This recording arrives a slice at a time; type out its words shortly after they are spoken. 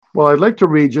Well, I'd like to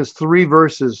read just three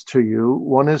verses to you.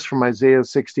 One is from Isaiah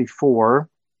 64,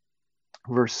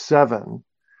 verse 7.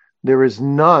 There is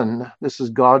none, this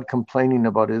is God complaining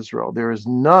about Israel, there is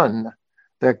none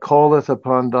that calleth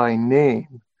upon thy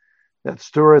name, that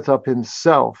stirreth up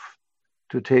himself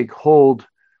to take hold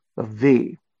of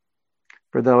thee.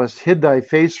 For thou hast hid thy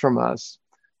face from us,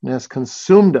 and hast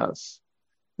consumed us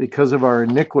because of our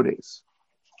iniquities.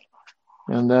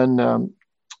 And then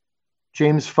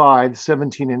James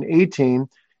 5:17 and 18,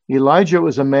 Elijah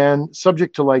was a man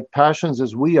subject to like passions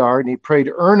as we are, and he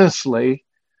prayed earnestly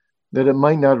that it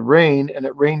might not rain, and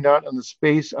it rained not on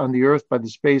the earth by the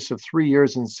space of 3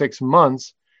 years and 6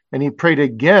 months. And he prayed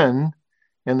again,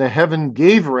 and the heaven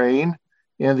gave rain,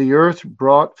 and the earth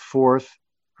brought forth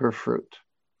her fruit.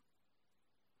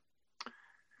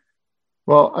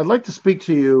 Well, I'd like to speak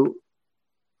to you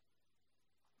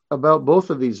about both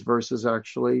of these verses,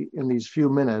 actually, in these few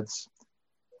minutes,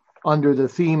 under the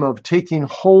theme of taking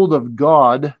hold of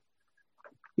God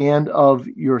and of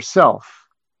yourself,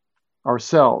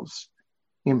 ourselves,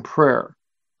 in prayer.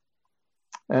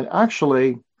 And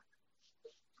actually,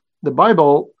 the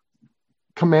Bible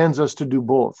commands us to do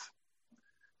both.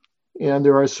 And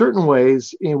there are certain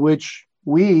ways in which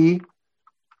we,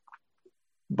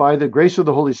 by the grace of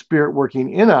the Holy Spirit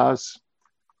working in us,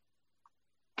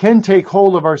 can take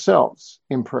hold of ourselves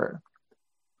in prayer.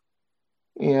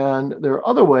 And there are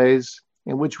other ways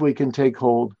in which we can take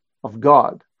hold of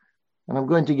God. And I'm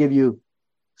going to give you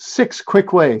 6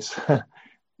 quick ways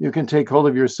you can take hold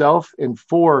of yourself, and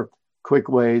 4 quick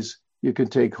ways you can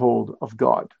take hold of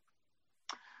God.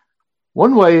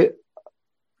 One way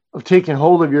of taking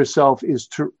hold of yourself is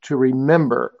to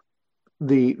remember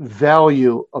the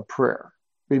value of prayer.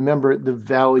 Remember the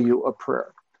value of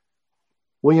prayer.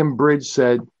 William Bridge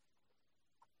said,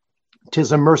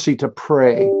 "'Tis a mercy to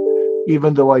pray,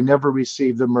 even though I never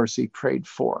received the mercy prayed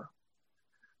for."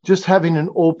 Just having an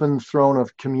open throne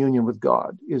of communion with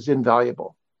God is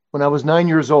invaluable. When I was 9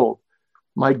 years old,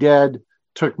 my dad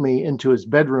took me into his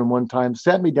bedroom one time,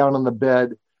 sat me down on the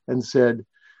bed, and said,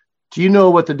 "Do you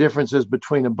know what the difference is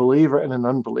between a believer and an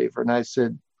unbeliever?" And I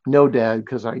said, "No, Dad,"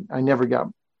 because I never got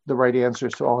the right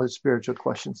answers to all his spiritual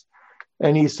questions.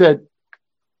 And he said,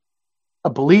 "A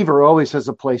believer always has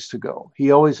a place to go.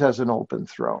 He always has an open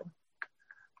throne."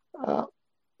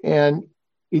 And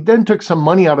he then took some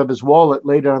money out of his wallet,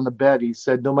 laid it on the bed. He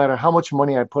said, "No matter how much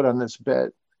money I put on this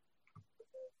bed,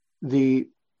 the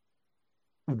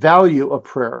value of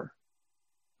prayer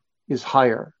is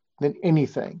higher than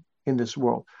anything in this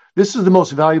world. This is the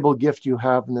most valuable gift you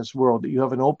have in this world, that you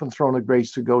have an open throne of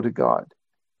grace to go to God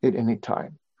at any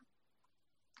time."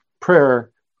 Prayer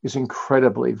is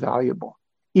incredibly valuable,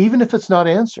 even if it's not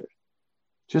answered,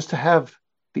 just to have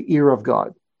the ear of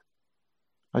God.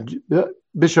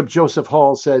 Bishop Joseph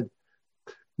Hall said,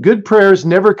 "Good prayers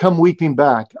never come weeping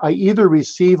back. I either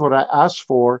receive what I asked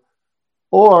for,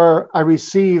 or I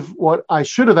receive what I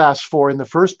should have asked for in the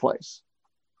first place,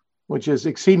 which is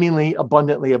exceedingly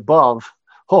abundantly above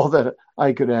all that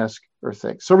I could ask or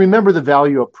think." So remember the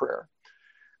value of prayer.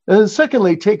 And then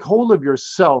secondly, take hold of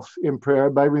yourself in prayer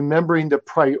by remembering the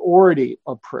priority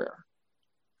of prayer.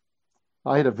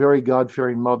 I had a very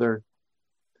God-fearing mother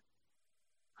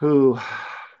who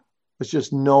was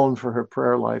just known for her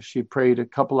prayer life. She prayed a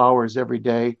couple hours every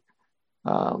day.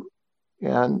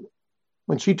 And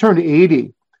when she turned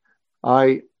 80,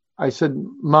 I said,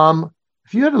 "Mom,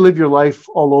 if you had to live your life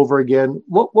all over again,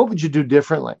 what would you do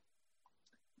differently?"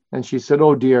 And she said,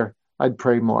 "Oh dear, I'd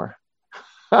pray more."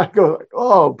 I go,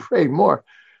 "Oh, pray more."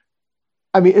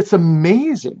 I mean, it's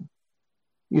amazing.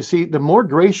 You see, the more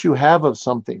grace you have of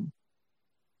something,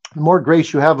 the more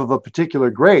grace you have of a particular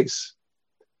grace,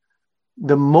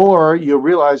 the more you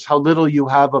realize how little you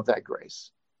have of that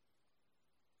grace.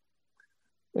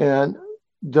 And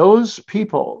those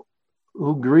people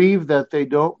who grieve that they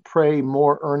don't pray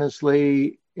more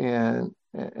earnestly and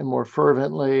more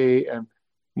fervently, and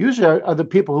usually are the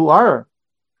people who are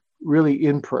really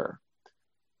in prayer,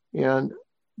 and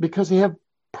because they have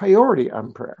priority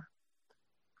on prayer.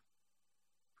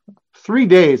 3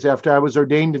 days after I was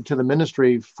ordained into the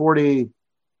ministry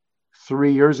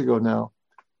 43 years ago now,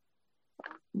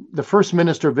 the first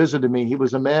minister visited me. He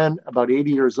was a man about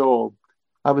 80 years old.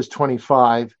 I was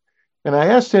 25. And I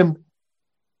asked him,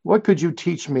 "What could you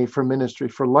teach me for ministry,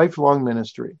 for lifelong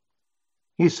ministry?"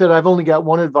 He said, "I've only got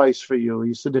one advice for you."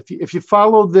 He said, if you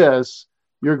follow this,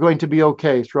 you're going to be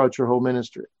okay throughout your whole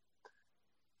ministry."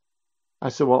 I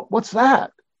said, "Well, what's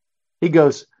that?" He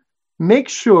goes, "Make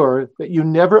sure that you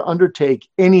never undertake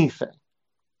anything,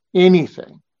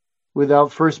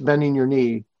 without first bending your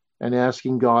knee and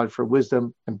asking God for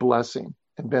wisdom and blessing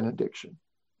and benediction."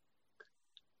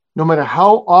 No matter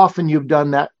how often you've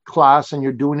done that class and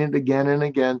you're doing it again and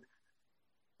again,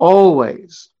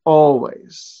 always,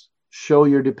 always show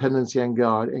your dependency on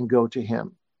God and go to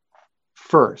Him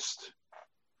first.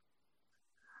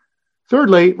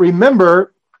 Thirdly,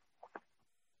 remember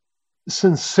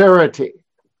sincerity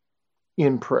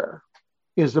in prayer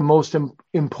is the most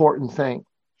important thing.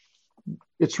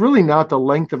 It's really not the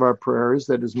length of our prayers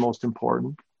that is most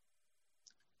important.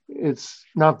 It's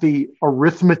not the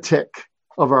arithmetic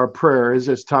of our prayers,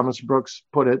 as Thomas Brooks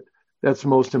put it, that's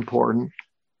most important,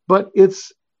 but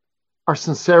it's our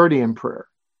sincerity in prayer.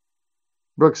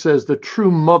 Brooks says the true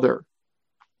mother,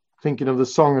 thinking of the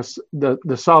song of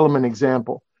the Solomon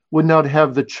example, would not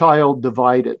have the child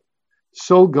divided.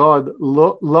 So God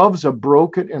loves a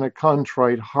broken and a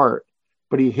contrite heart,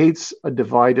 but He hates a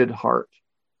divided heart.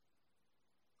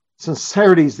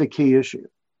 Sincerity is the key issue.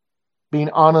 Being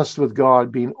honest with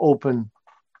God, being open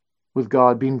with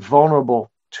God, being vulnerable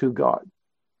to God.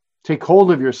 Take hold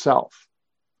of yourself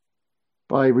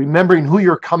by remembering who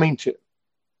you're coming to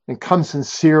and come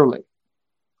sincerely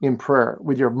in prayer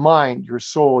with your mind, your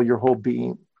soul, your whole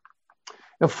being.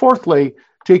 And fourthly,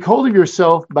 take hold of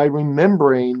yourself by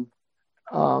remembering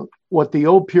what the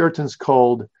old Puritans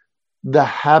called the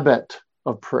habit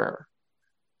of prayer,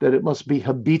 that it must be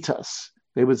habitus,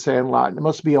 they would say in Latin. It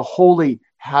must be a holy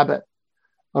habit,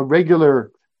 a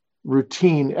regular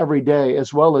routine every day,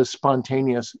 as well as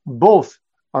spontaneous. Both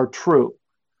are true.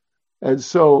 And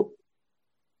so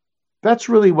that's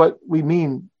really what we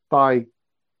mean by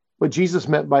what Jesus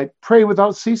meant by pray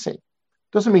without ceasing.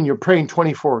 Doesn't mean you're praying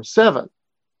 24/7.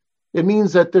 It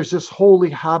means that there's this holy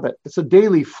habit. It's a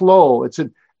daily flow. It's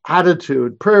an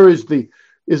attitude. Prayer is the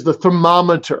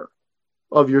thermometer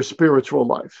of your spiritual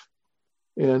life.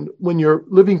 And when you're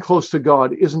living close to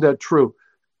God, isn't that true?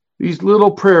 These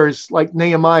little prayers, like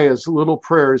Nehemiah's little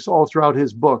prayers all throughout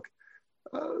his book,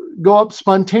 go up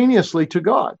spontaneously to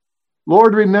God.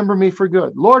 Lord, remember me for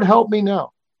good. Lord, help me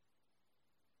now.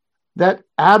 That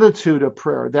attitude of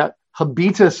prayer, that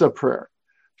habitus of prayer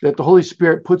that the Holy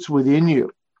Spirit puts within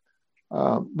you,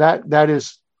 that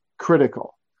is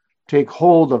critical. Take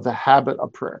hold of the habit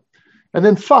of prayer. And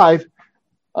then 5,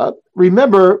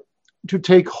 remember to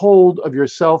take hold of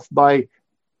yourself by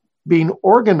being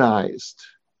organized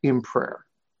in prayer.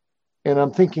 And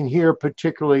I'm thinking here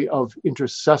particularly of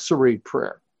intercessory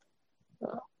prayer.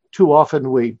 Too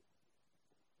often we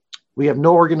have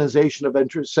no organization of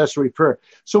intercessory prayer.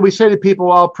 So we say to people,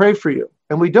 well, I'll pray for you,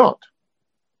 and we don't.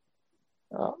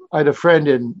 I had a friend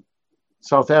in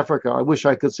South Africa. I wish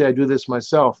I could say I do this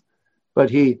myself, but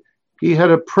he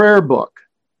had a prayer book,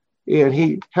 and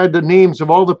he had the names of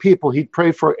all the people he'd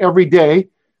pray for every day,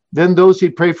 then those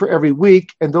he'd pray for every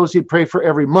week, and those he'd pray for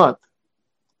every month.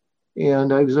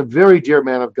 And he was a very dear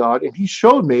man of God, and he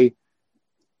showed me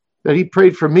that he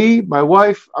prayed for me, my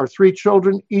wife, our 3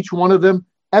 children, each one of them,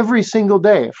 every single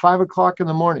day at 5 o'clock in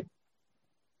the morning.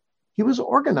 He was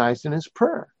organized in his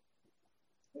prayer.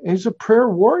 He's a prayer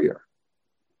warrior.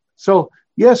 So,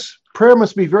 yes, prayer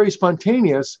must be very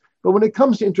spontaneous, but when it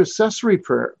comes to intercessory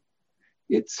prayer,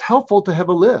 it's helpful to have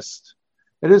a list.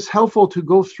 It is helpful to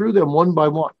go through them one by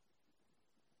one.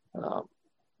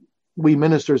 We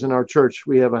ministers in our church,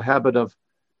 we have a habit of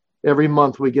every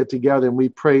month we get together and we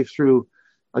pray through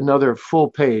another full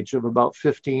page of about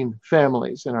 15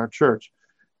 families in our church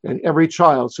and every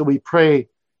child. So we pray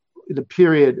in a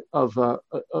period of a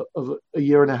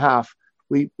year and a half.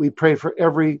 We pray for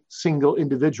every single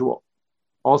individual,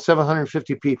 all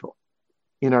 750 people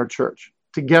in our church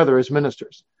together as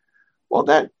ministers. Well,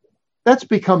 that's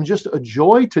become just a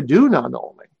joy to do not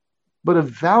only, but a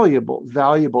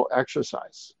valuable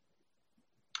exercise.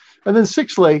 And then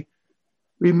 6thly,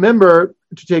 remember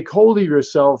to take hold of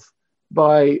yourself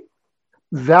by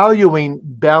valuing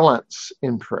balance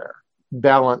in prayer.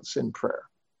 Balance in prayer.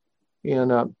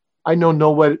 And I know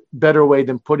no better way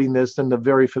than putting this than the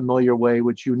very familiar way,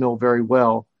 which you know very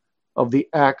well, of the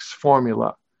ACTS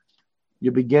formula. You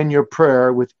begin your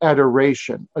prayer with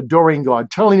adoration, adoring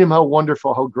God, telling Him how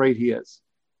wonderful, how great He is.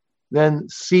 Then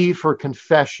C for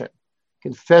confession,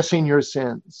 confessing your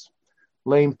sins,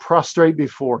 laying prostrate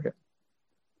before Him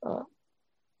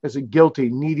as a guilty,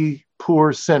 needy,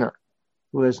 poor sinner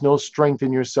who has no strength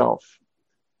in yourself,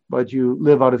 but you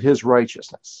live out of His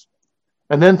righteousness.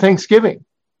 And then thanksgiving.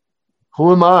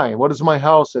 Who am I? What is my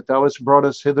house that Thou hast brought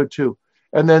us hitherto?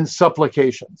 And then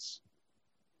supplications.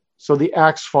 So the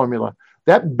ACTS formula,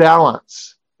 that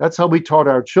balance, that's how we taught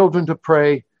our children to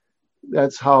pray.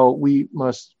 That's how we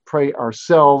must pray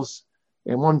ourselves.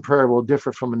 And one prayer will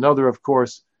differ from another, of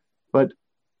course, but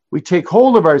we take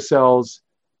hold of ourselves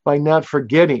by not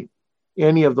forgetting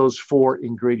any of those 4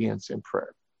 ingredients in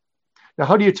prayer. Now,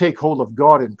 how do you take hold of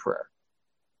God in prayer?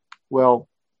 Well,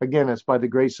 again, it's by the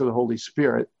grace of the Holy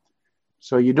Spirit.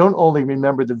 So you don't only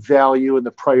remember the value and the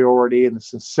priority and the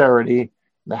sincerity,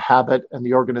 the habit and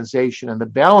the organization and the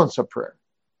balance of prayer,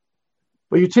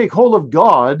 but you take hold of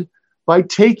God by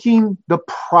taking the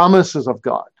promises of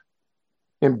God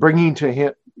and bringing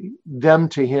them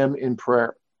to Him in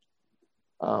prayer.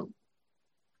 An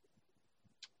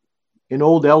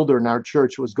old elder in our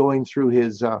church was going through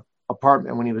his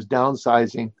apartment when he was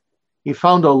downsizing. He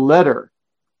found a letter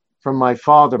from my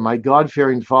father, my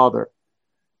God-fearing father,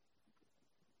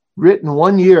 written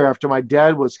 1 year after my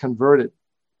dad was converted.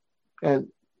 And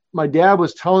my dad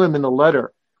was telling him in the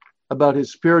letter about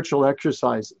his spiritual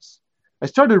exercises. I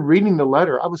started reading the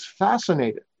letter. I was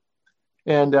fascinated.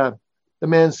 And the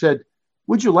man said,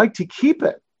 "Would you like to keep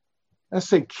it?" I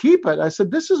said, "Keep it?" I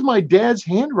said, "This is my dad's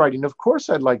handwriting. Of course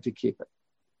I'd like to keep it."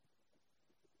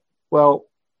 Well,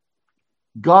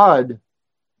 God,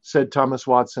 said Thomas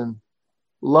Watson,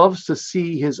 loves to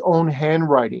see His own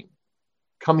handwriting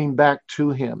coming back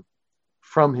to Him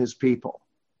from His people.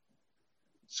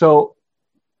 So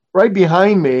right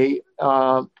behind me,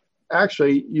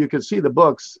 actually, you can see the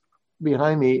books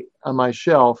behind me on my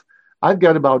shelf. I've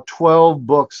got about 12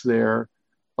 books there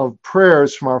of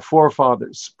prayers from our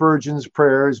forefathers, Spurgeon's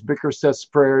prayers, Bickersteth's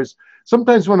prayers.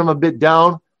 Sometimes when I'm a bit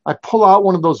down, I pull out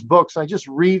one of those books. And I just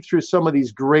read through some of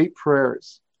these great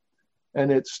prayers,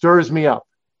 and it stirs me up.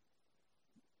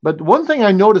 But one thing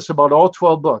I notice about all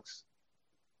 12 books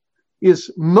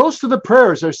is most of the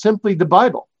prayers are simply the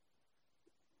Bible.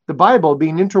 The Bible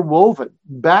being interwoven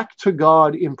back to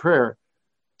God in prayer,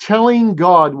 telling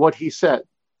God what He said,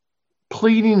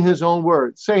 pleading His own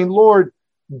word, saying, "Lord,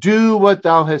 do what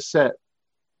Thou hast said."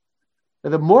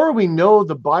 And the more we know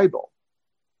the Bible,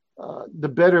 the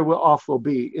better off we'll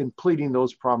be in pleading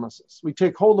those promises. We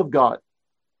take hold of God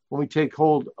when we take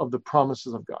hold of the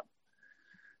promises of God.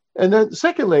 And then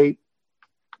secondly,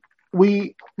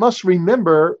 we must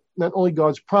remember not only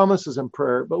God's promises in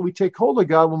prayer, but we take hold of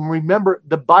God when we remember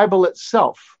the Bible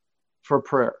itself for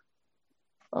prayer.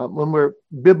 When we're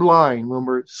bibline, when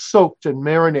we're soaked and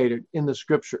marinated in the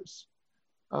scriptures.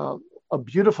 A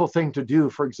beautiful thing to do,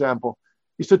 for example,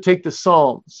 is to take the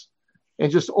Psalms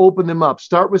and just open them up.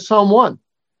 Start with Psalm 1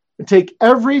 and take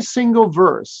every single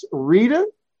verse, read it,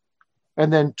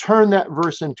 and then turn that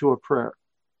verse into a prayer.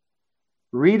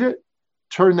 Read it,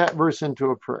 turn that verse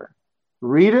into a prayer.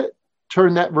 Read it,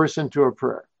 turn that verse into a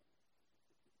prayer.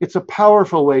 It's a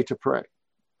powerful way to pray.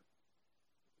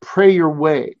 Pray your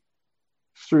way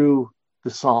through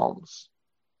the Psalms.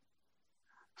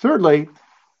 Thirdly,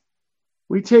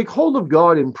 we take hold of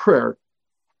God in prayer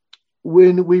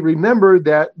when we remember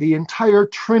that the entire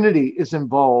Trinity is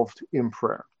involved in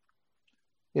prayer.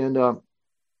 And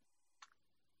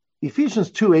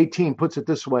Ephesians 2:18 puts it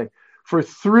this way: "For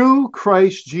through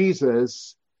Christ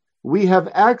Jesus, we have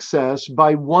access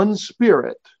by one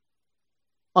Spirit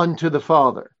unto the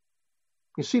Father."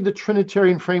 You see the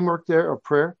Trinitarian framework there of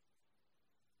prayer?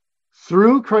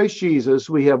 Through Christ Jesus,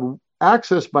 we have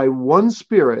access by one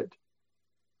Spirit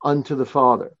unto the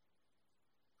Father.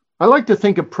 I like to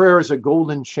think of prayer as a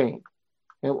golden chain.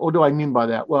 And what do I mean by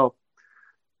that? Well,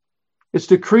 it's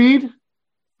decreed,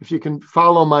 if you can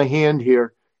follow my hand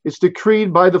here, it's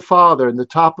decreed by the Father in the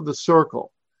top of the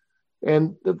circle.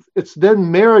 And it's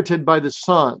then merited by the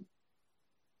Son.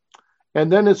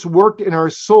 And then it's worked in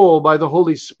our soul by the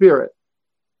Holy Spirit.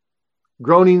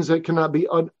 Groanings that cannot be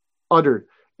uttered.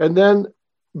 And then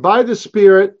by the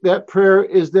Spirit, that prayer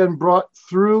is then brought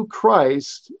through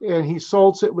Christ, and He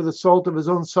salts it with the salt of His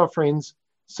own sufferings,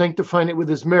 sanctifying it with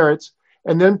His merits,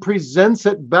 and then presents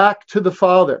it back to the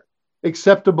Father,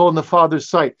 acceptable in the Father's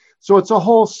sight. So it's a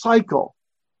whole cycle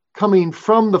coming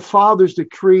from the Father's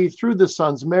decree through the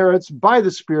Son's merits, by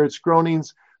the Spirit's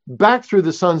groanings, back through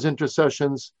the Son's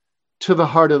intercessions to the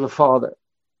heart of the Father.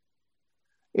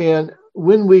 And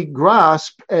when we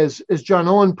grasp, as John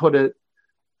Owen put it,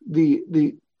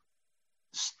 the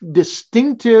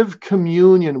distinctive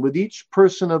communion with each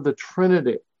person of the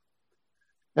Trinity,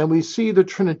 and we see the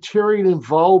Trinitarian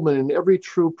involvement in every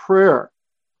true prayer,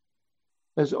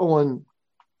 as Owen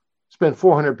spent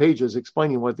 400 pages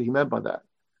explaining what he meant by that,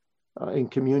 in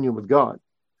communion with God,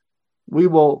 we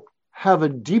will have a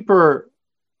deeper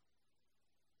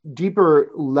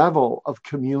level of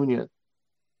communion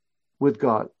with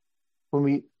God when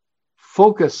we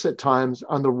focus at times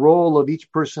on the role of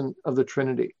each person of the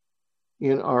Trinity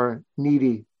in our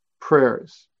needy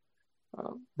prayers.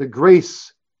 The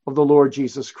grace of the Lord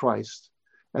Jesus Christ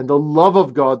and the love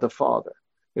of God the Father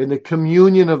and the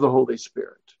communion of the Holy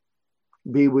Spirit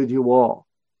be with you all.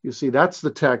 You see, that's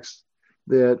the text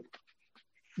that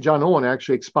John Owen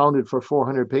actually expounded for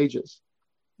 400 pages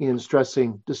in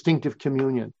stressing distinctive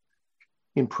communion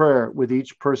in prayer with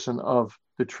each person of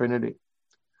the Trinity.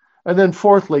 And then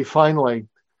fourthly, finally,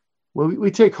 when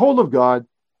we take hold of God,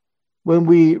 when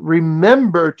we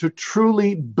remember to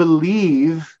truly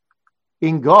believe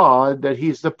in God, that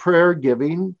he's the prayer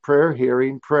giving, prayer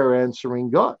hearing, prayer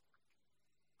answering God.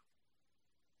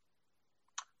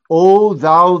 O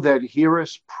thou that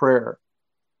hearest prayer,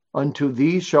 unto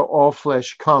thee shall all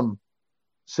flesh come,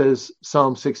 says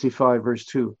Psalm 65, verse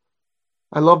 2.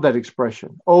 I love that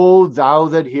expression. O thou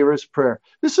that hearest prayer.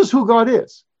 This is who God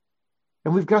is.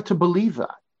 And we've got to believe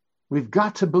that. We've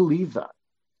got to believe that.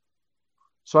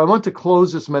 So I want to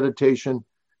close this meditation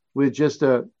with just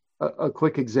a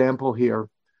quick example here.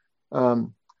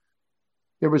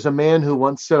 There was a man who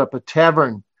once set up a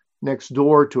tavern next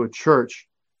door to a church.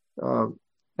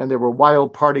 And there were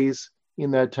wild parties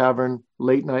in that tavern,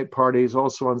 late night parties,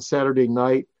 also on Saturday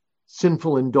night,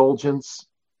 sinful indulgence.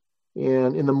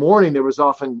 And in the morning, there was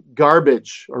often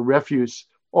garbage or refuse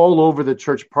all over the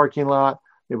church parking lot.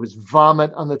 There was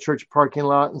vomit on the church parking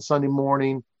lot on Sunday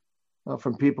morning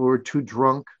from people who were too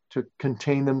drunk to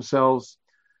contain themselves.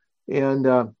 And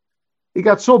it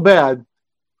got so bad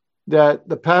that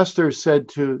the pastor said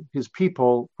to his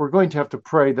people, we're going to have to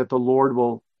pray that the Lord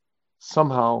will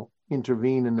somehow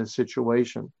intervene in this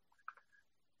situation.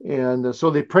 And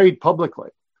so they prayed publicly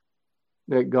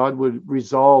that God would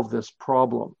resolve this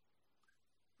problem.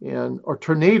 And a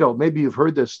tornado, maybe you've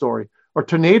heard this story, a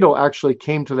tornado actually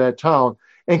came to that town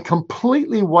and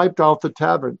completely wiped out the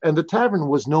tavern. And the tavern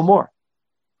was no more.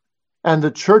 And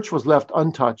the church was left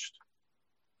untouched.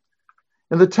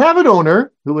 And the tavern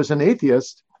owner, who was an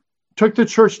atheist, took the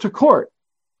church to court,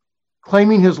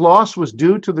 claiming his loss was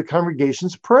due to the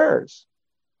congregation's prayers.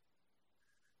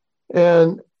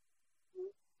 And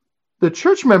the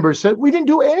church members said, we didn't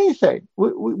do anything.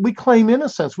 We claim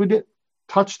innocence. We didn't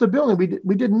touch the building.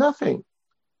 We did nothing.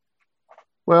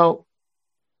 Well,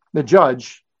 the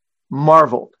judge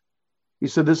marveled. He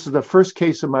said, this is the first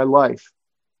case in my life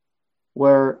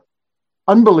where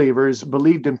unbelievers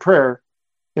believed in prayer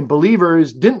and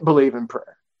believers didn't believe in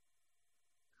prayer.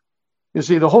 You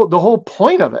see, the whole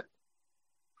point of it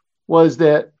was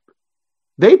that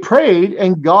they prayed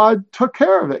and God took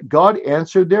care of it. God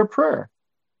answered their prayer.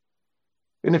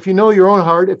 And if you know your own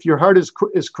heart, if your heart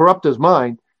is corrupt as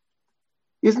mine,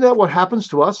 isn't that what happens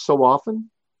to us so often?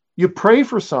 You pray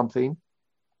for something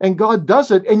and God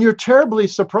does it and you're terribly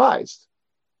surprised.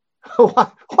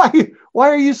 Why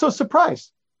are you so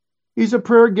surprised? He's a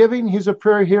prayer giving, he's a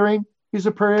prayer hearing, he's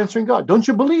a prayer answering God. Don't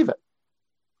you believe it?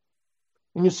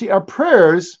 And you see, our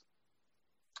prayers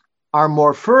are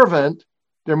more fervent,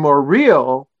 they're more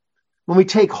real when we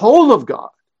take hold of God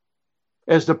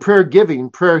as the prayer giving,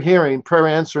 prayer hearing, prayer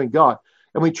answering God.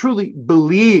 And we truly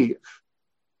believe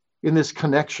in this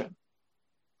connection.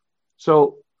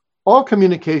 So all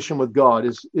communication with God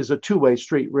is a two-way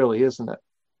street, really, isn't it?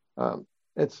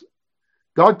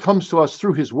 God comes to us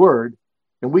through his word,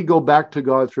 and we go back to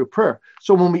God through prayer.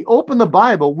 So when we open the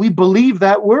Bible, we believe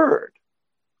that word.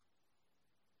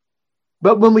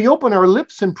 But when we open our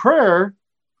lips in prayer,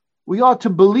 we ought to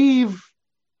believe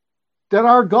that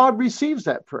our God receives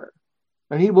that prayer.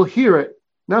 And he will hear it,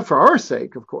 not for our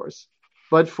sake, of course,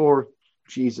 but for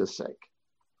Jesus' sake.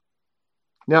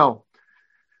 Now,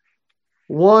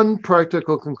 one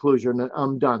practical conclusion, and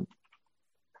I'm done.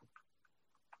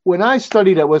 When I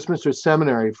studied at Westminster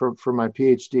Seminary for my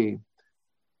PhD,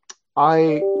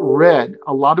 I read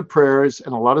a lot of prayers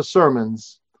and a lot of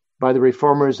sermons by the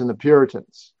Reformers and the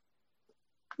Puritans.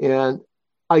 And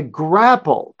I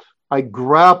grappled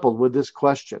with this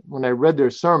question when I read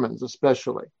their sermons,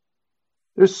 especially.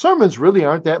 Their sermons really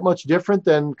aren't that much different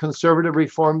than conservative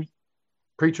Reformed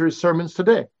preachers' sermons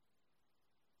today.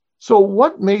 So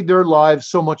what made their lives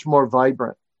so much more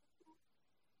vibrant?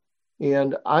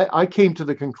 And I came to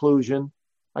the conclusion,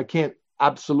 I can't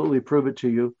absolutely prove it to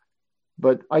you,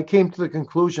 but I came to the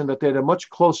conclusion that they had a much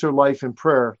closer life in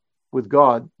prayer with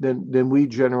God than we,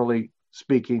 generally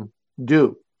speaking,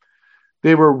 do.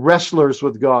 They were wrestlers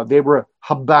with God. They were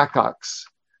Habakkuk's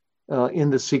in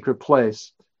the secret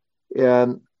place.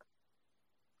 And,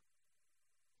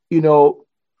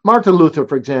 Martin Luther,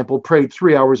 for example, prayed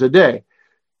 3 hours a day.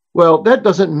 Well, that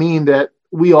doesn't mean that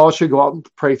we all should go out and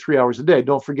pray 3 hours a day.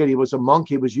 Don't forget, he was a monk.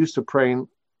 He was used to praying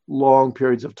long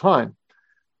periods of time.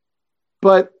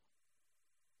 But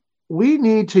we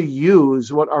need to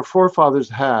use what our forefathers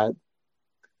had,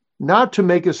 not to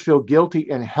make us feel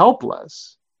guilty and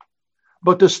helpless,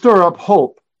 but to stir up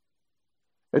hope,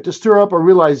 and to stir up a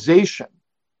realization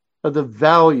of the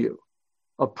value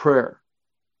of prayer,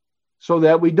 so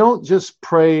that we don't just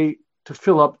pray to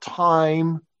fill up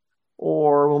time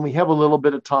or when we have a little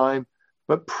bit of time.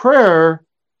 But prayer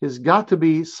has got to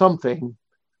be something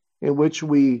in which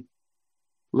we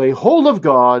lay hold of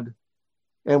God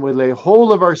and we lay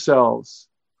hold of ourselves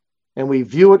and we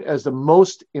view it as the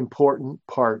most important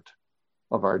part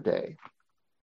of our day.